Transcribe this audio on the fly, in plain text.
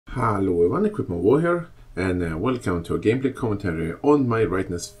Hello everyone, Equipment War here, and welcome to a gameplay commentary on my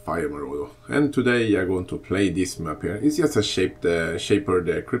Rightness Fire Marauder. And today I'm going to play this map here. It's just a Shaper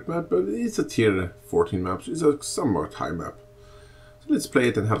the Crypt map, but it's a tier 14 map, so it's a somewhat high map. So let's play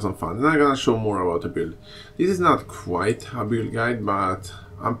it and have some fun, and I'm gonna show more about the build. This is not quite a build guide, but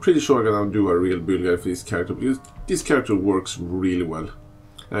I'm pretty sure I'm gonna do a real build guide for this character, because this character works really well.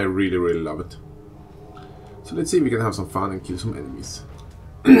 And I really love it. So let's see if we can have some fun and kill some enemies.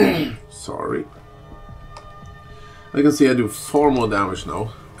 Sorry. I can see I do far more damage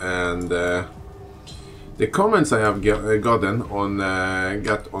now, and the comments I have gotten on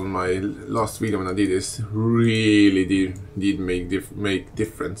got on my last video when I did this really did make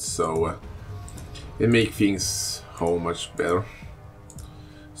difference. So it make things how much better.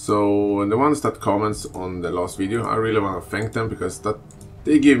 So the ones that comments on the last video, I really want to thank them, because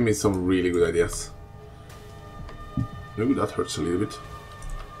they give me some really good ideas. Ooh, that hurts a little bit.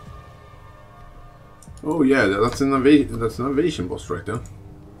 Oh yeah, that's an invasion boss right there.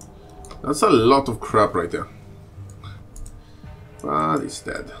 That's a lot of crap right there. But he's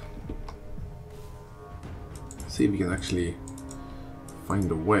dead. See if we can actually find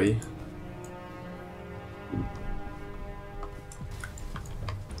a way.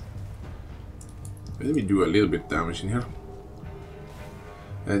 Let me do a little bit damage in here.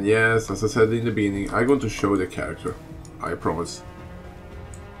 And yes, as I said in the beginning, I'm going to show the character. I promise.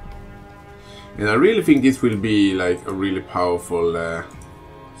 And I really think this will be like a really powerful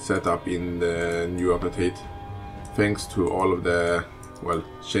setup in the new update, thanks to all of the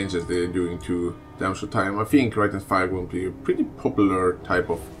changes they're doing to damage time. I think Rightness 5 will be a pretty popular type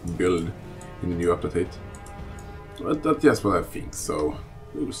of build in the new update. But that's just what I think, so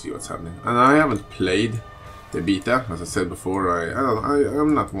we will see what's happening. And I haven't played the beta, as I said before.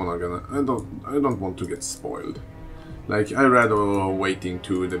 I'm not I don't want to get spoiled. Like, I rather waiting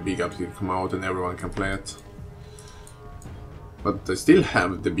to the big update come out and everyone can play it. But I still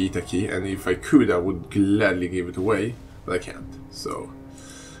have the beta key, and if I could, I would gladly give it away, but I can't. So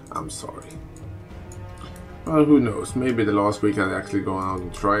I'm sorry. Well, who knows? Maybe the last week I'll actually go out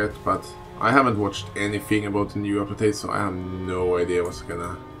and try it, but I haven't watched anything about the new update, so I have no idea what's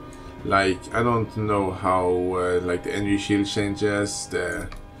gonna. Like, I don't know how like the energy shield changes, the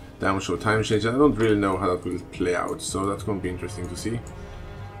damage or time change. I don't really know how that will play out, so that's going to be interesting to see.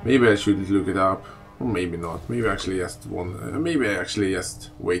 Maybe I should look it up, or maybe not. Maybe I actually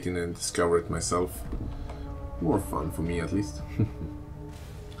just waiting and discover it myself. More fun for me, at least.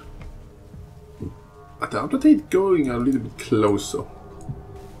 But the update going a little bit closer.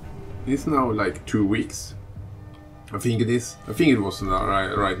 It's now like 2 weeks. I think it is. I think it was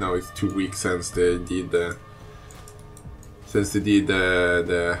right now. It's 2 weeks since they did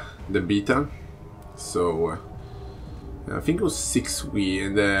the beta. So I think it was 6 weeks,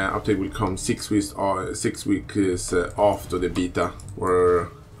 and the update will come 6 weeks after the beta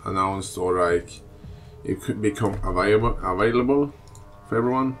were announced, or like it could become available for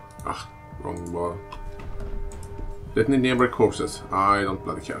everyone. Ah, wrong ball. Let me nearby corpses. I don't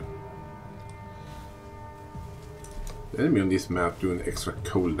bloody care. The enemy on this map doing extra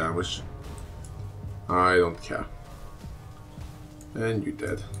cold damage. I don't care. And you're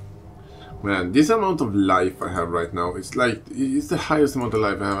dead. Man, this amount of life I have right now, it's like, it's the highest amount of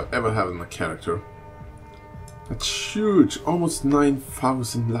life I have ever had in my character. That's huge, almost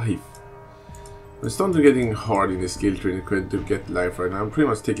 9,000 life. It's starting getting hard in the skill tree to get life right now. I'm pretty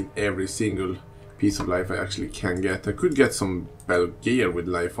much taking every single piece of life I actually can get. I could get some better gear with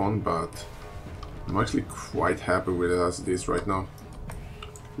life on, but I'm actually quite happy with it as it is right now.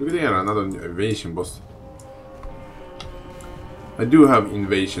 Look at there, another invasion boss. I do have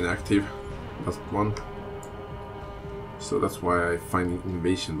invasion active, that's one. So that's why I find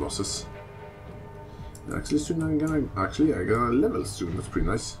invasion bosses. And actually soon I got a level soon, that's pretty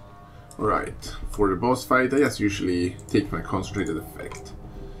nice. Alright, for the boss fight I just usually take my concentrated effect.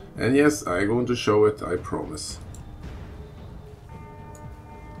 And yes, I'm going to show it, I promise.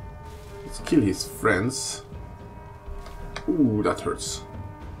 Let's kill his friends. Ooh, that hurts.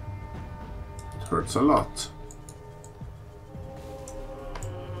 It hurts a lot.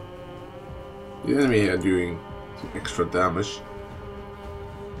 The enemy here doing some extra damage.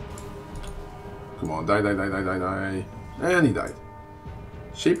 Come on, die. And he died.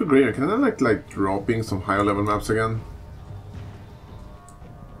 Shaper Graver, can I like dropping some higher level maps again?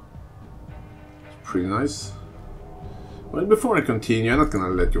 Pretty nice. Well, before I continue, I'm not gonna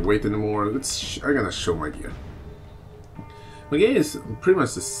let you wait anymore. I'm gonna show my gear. My gear is pretty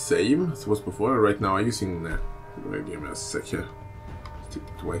much the same as it was before. Right now I'm using... give me a sec here. Take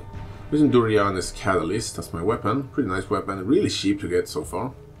it away. Using Dorian's Catalyst, that's my weapon. Pretty nice weapon, really cheap to get so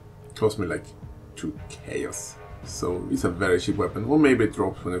far. cost me like 2 chaos. So it's a very cheap weapon, or maybe it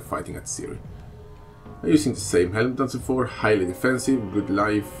drops when I'm fighting at 0. I'm using the same helmet as before, highly defensive, good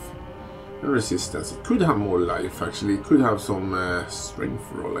life and resistance. It could have more life actually, it could have some strength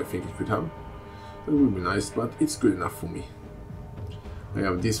roll, I think it could have. That would be nice, but it's good enough for me. I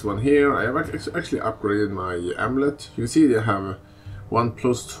have this one here. I have actually upgraded my amulet. You see they have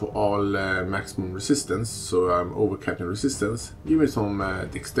 1+ to all maximum resistance, so I'm overcapping resistance. Give me some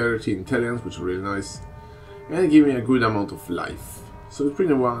dexterity, intelligence, which is really nice. And give me a good amount of life. So it's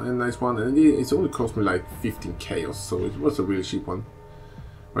pretty a nice one, and it's only cost me like 15 chaos, so it was a really cheap one.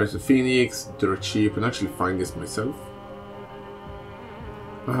 Rise of Phoenix, dirt cheap, and actually find this myself.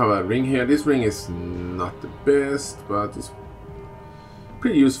 I have a ring here. This ring is not the best, but it's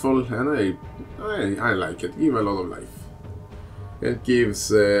pretty useful, and I like it. Give a lot of life. It gives,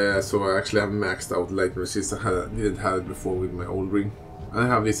 so I actually have maxed out lightning resist. I didn't have it before with my old ring. I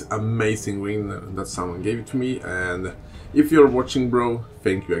have this amazing ring that someone gave it to me, and if you're watching, bro,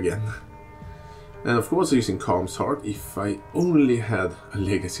 thank you again. And of course I'm using Calm's Heart. If I only had a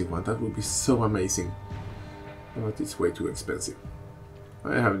legacy one, that would be so amazing. But it's way too expensive.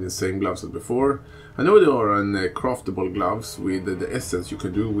 I have the same gloves as before. I know there are craftable gloves with the essence you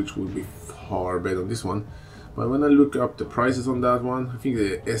can do, which would be far better than this one. But when I look up the prices on that one, I think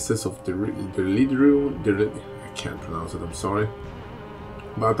the essence of the I can't pronounce it, I'm sorry.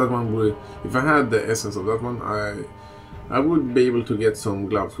 But that one would, if I had the essence of that one, I would be able to get some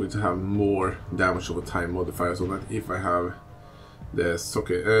gloves which have more damage over time modifiers on that if I have the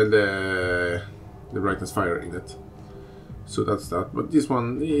socket, the brightness fire in it. So that's that, but this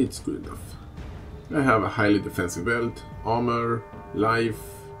one, it's good enough. I have a highly defensive belt, armor, life,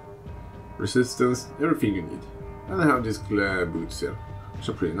 resistance, everything you need. And I have these boots here, which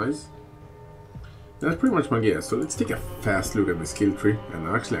are pretty nice. That's pretty much my gear, so let's take a fast look at the skill tree. And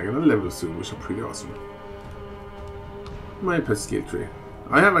actually I'm gonna level soon, which are pretty awesome. My pet skill tree.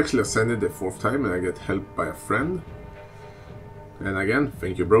 I have actually ascended the 4th time and I get helped by a friend. And again,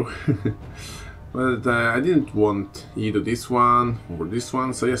 thank you, bro. But I didn't want either this one or this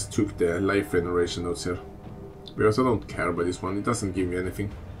one, so I just took the life regeneration notes here. Because I don't care about this one, it doesn't give me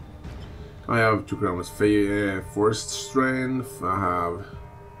anything. I have 2 grams forest strength, I have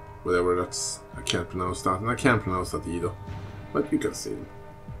whatever that's, I can't pronounce that, and I can't pronounce that either. But you can see them.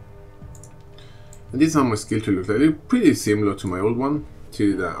 And this is how my skill tree looks like. They're pretty similar to my old one,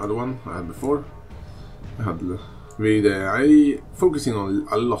 to the other one I had before. I focusing on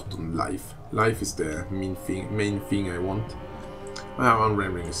a lot on life. Life is the main thing I want. I have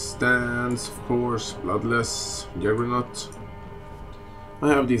unraveling stance, of course, bloodless, juggernaut. I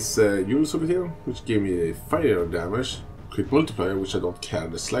have this units over here, which give me fire damage, crit multiplier, which I don't care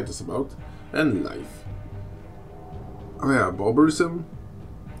the slightest about, and life. I have barbarism,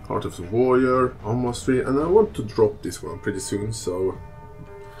 heart of the warrior, arm mastery, and I want to drop this one pretty soon, so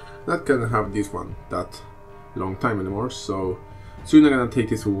not gonna have this one that long time anymore, so soon I'm gonna take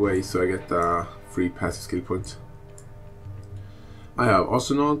this away so I get a free passive skill point. I have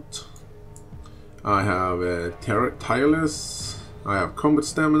Astronaut, I have Tireless, I have Combat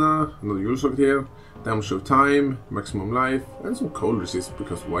Stamina, another Yule Socket here, Damage of Time, Maximum Life, and some Cold Resist,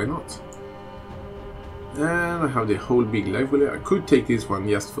 because why not? And I have the whole big life wheel. I could take this one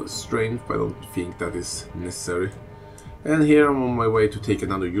just for strength, but I don't think that is necessary. And here I'm on my way to take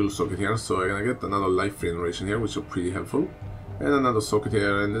another Yule Socket here, so I'm gonna get another life regeneration here, which are pretty helpful. And another socket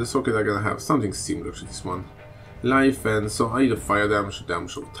here, and the socket I'm gonna have something similar to this one. Life, and so either fire damage or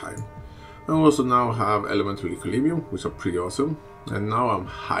damage over time. I also now have elemental equilibrium, which are pretty awesome. And now I'm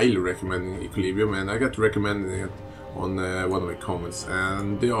highly recommending equilibrium, and I got recommending it on one of my comments,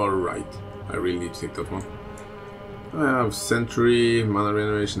 and they are right. I really need to take that one. I have Sentry, Mana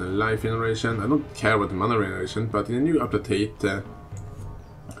Regeneration and Life Regeneration. I don't care about the Mana Regeneration, but in the new update,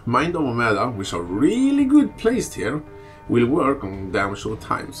 Mind of Omega, which are really good placed here, will work on damage over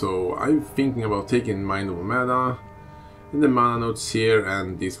time. So I'm thinking about taking Mind of Omega, and the Mana Notes here,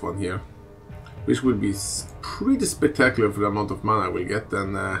 and this one here, which will be pretty spectacular for the amount of mana I will get.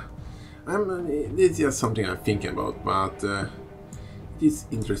 And it's just something I'm thinking about, but it is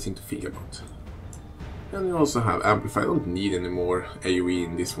interesting to think about. And we also have Amplify. I don't need any more AoE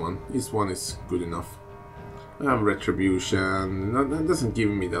in this one. This one is good enough. I have Retribution. That doesn't give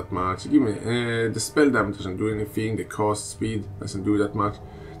me that much. Give me the spell damage doesn't do anything. The cast speed doesn't do that much.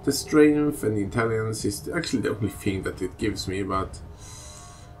 The strength and the intelligence is actually the only thing that it gives me. But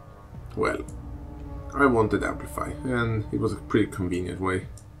well, I wanted Amplify, and it was a pretty convenient way.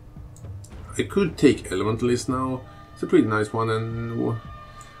 I could take Elementalist now. It's a pretty nice one, and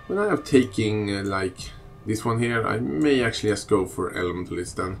when I have taking like this one here, I may actually just go for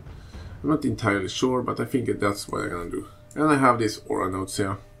Elementalist then. I'm not entirely sure, but I think that's what I'm gonna do. And I have these aura notes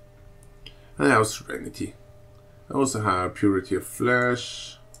here. And I have Serenity. I also have Purity of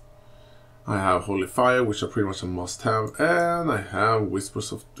Flesh. I have Holy Fire, which are pretty much a must-have. And I have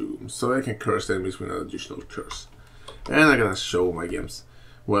Whispers of Doom, so I can curse enemies with an additional curse. And I'm gonna show my games.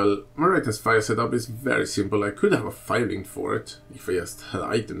 Well, my Marauder's fire setup is very simple. I could have a 5-linked for it, if I just had an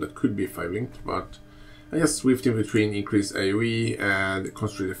item that could be 5-linked, but I just swift in between increased AoE and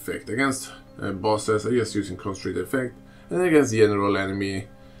concentrate effect. Against bosses, I just using concentrate effect, and against general enemy,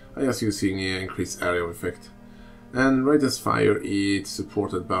 I just using increased area of effect. And Marauder's fire is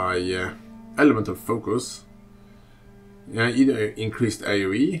supported by elemental focus, either increased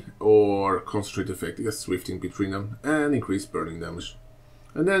AoE or concentrate effect, just swifting between them, and increased burning damage.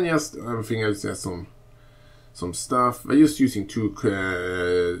 And then just everything else has some stuff. I just using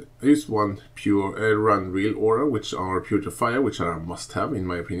I used one pure run real aura, which are Purity of Fire, which are a must-have in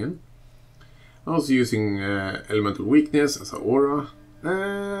my opinion. I'm also using elemental weakness as an aura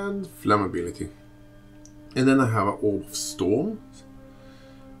and flammability. And then I have an Orb of Storm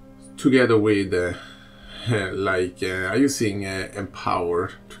together with I'm using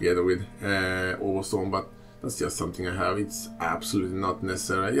Empower together with Orb of Storm, but that's just something I have. It's absolutely not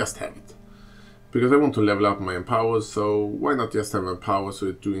necessary. I just have it because I want to level up my Empower, so why not just have Empower so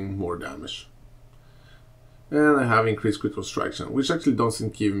it's doing more damage. And I have increased critical strike chance, which actually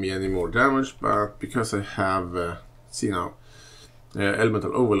doesn't give me any more damage, but because I have see now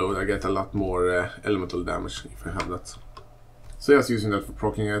elemental overload, I get a lot more elemental damage if I have that. So just using that for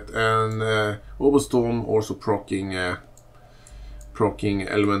proccing it, and Orb of Storm also proccing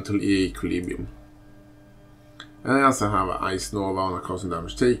elemental equilibrium. And I also have an Ice Nova on a constant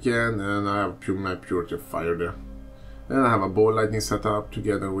damage taken, and I have my Purity of Fire there. And I have a Ball Lightning set up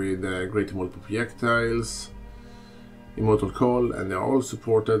together with Greater Multiple Projectiles, Immortal Call, and they are all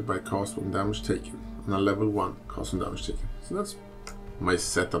supported by cast on damage taken, on a level 1 cast on damage taken. So that's my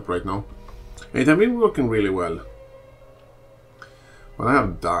setup right now. It has been working really well. But I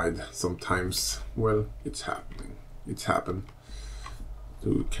have died sometimes. Well, it's happening. It's happened. So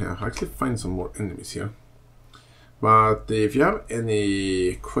we can actually find some more enemies here. But if you have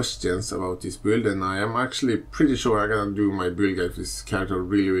any questions about this build, then I am actually pretty sure I'm gonna do my build guide for this character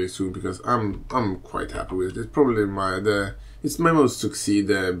really soon, because I'm quite happy with it. It's probably it's my most succeed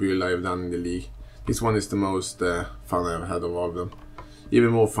build I've done in the league. This one is the most fun I've had of all of them. Even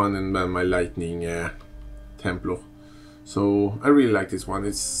more fun than my Lightning Templar. So I really like this one.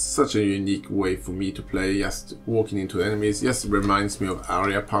 It's such a unique way for me to play. Just walking into enemies. Just reminds me of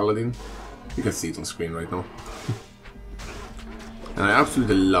Area Paladin. You can see it on screen right now. And I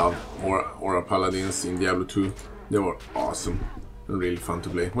absolutely love Aura Paladins in Diablo 2. They were awesome and really fun to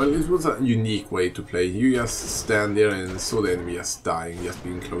play. Well, it was a unique way to play. You just stand there and saw the enemy just dying, just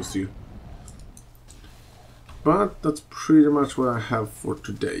being close to you. But that's pretty much what I have for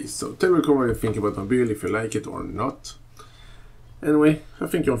today. So tell me what you think about my build, if you like it or not. Anyway, I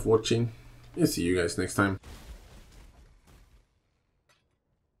thank you all for watching, and see you guys next time.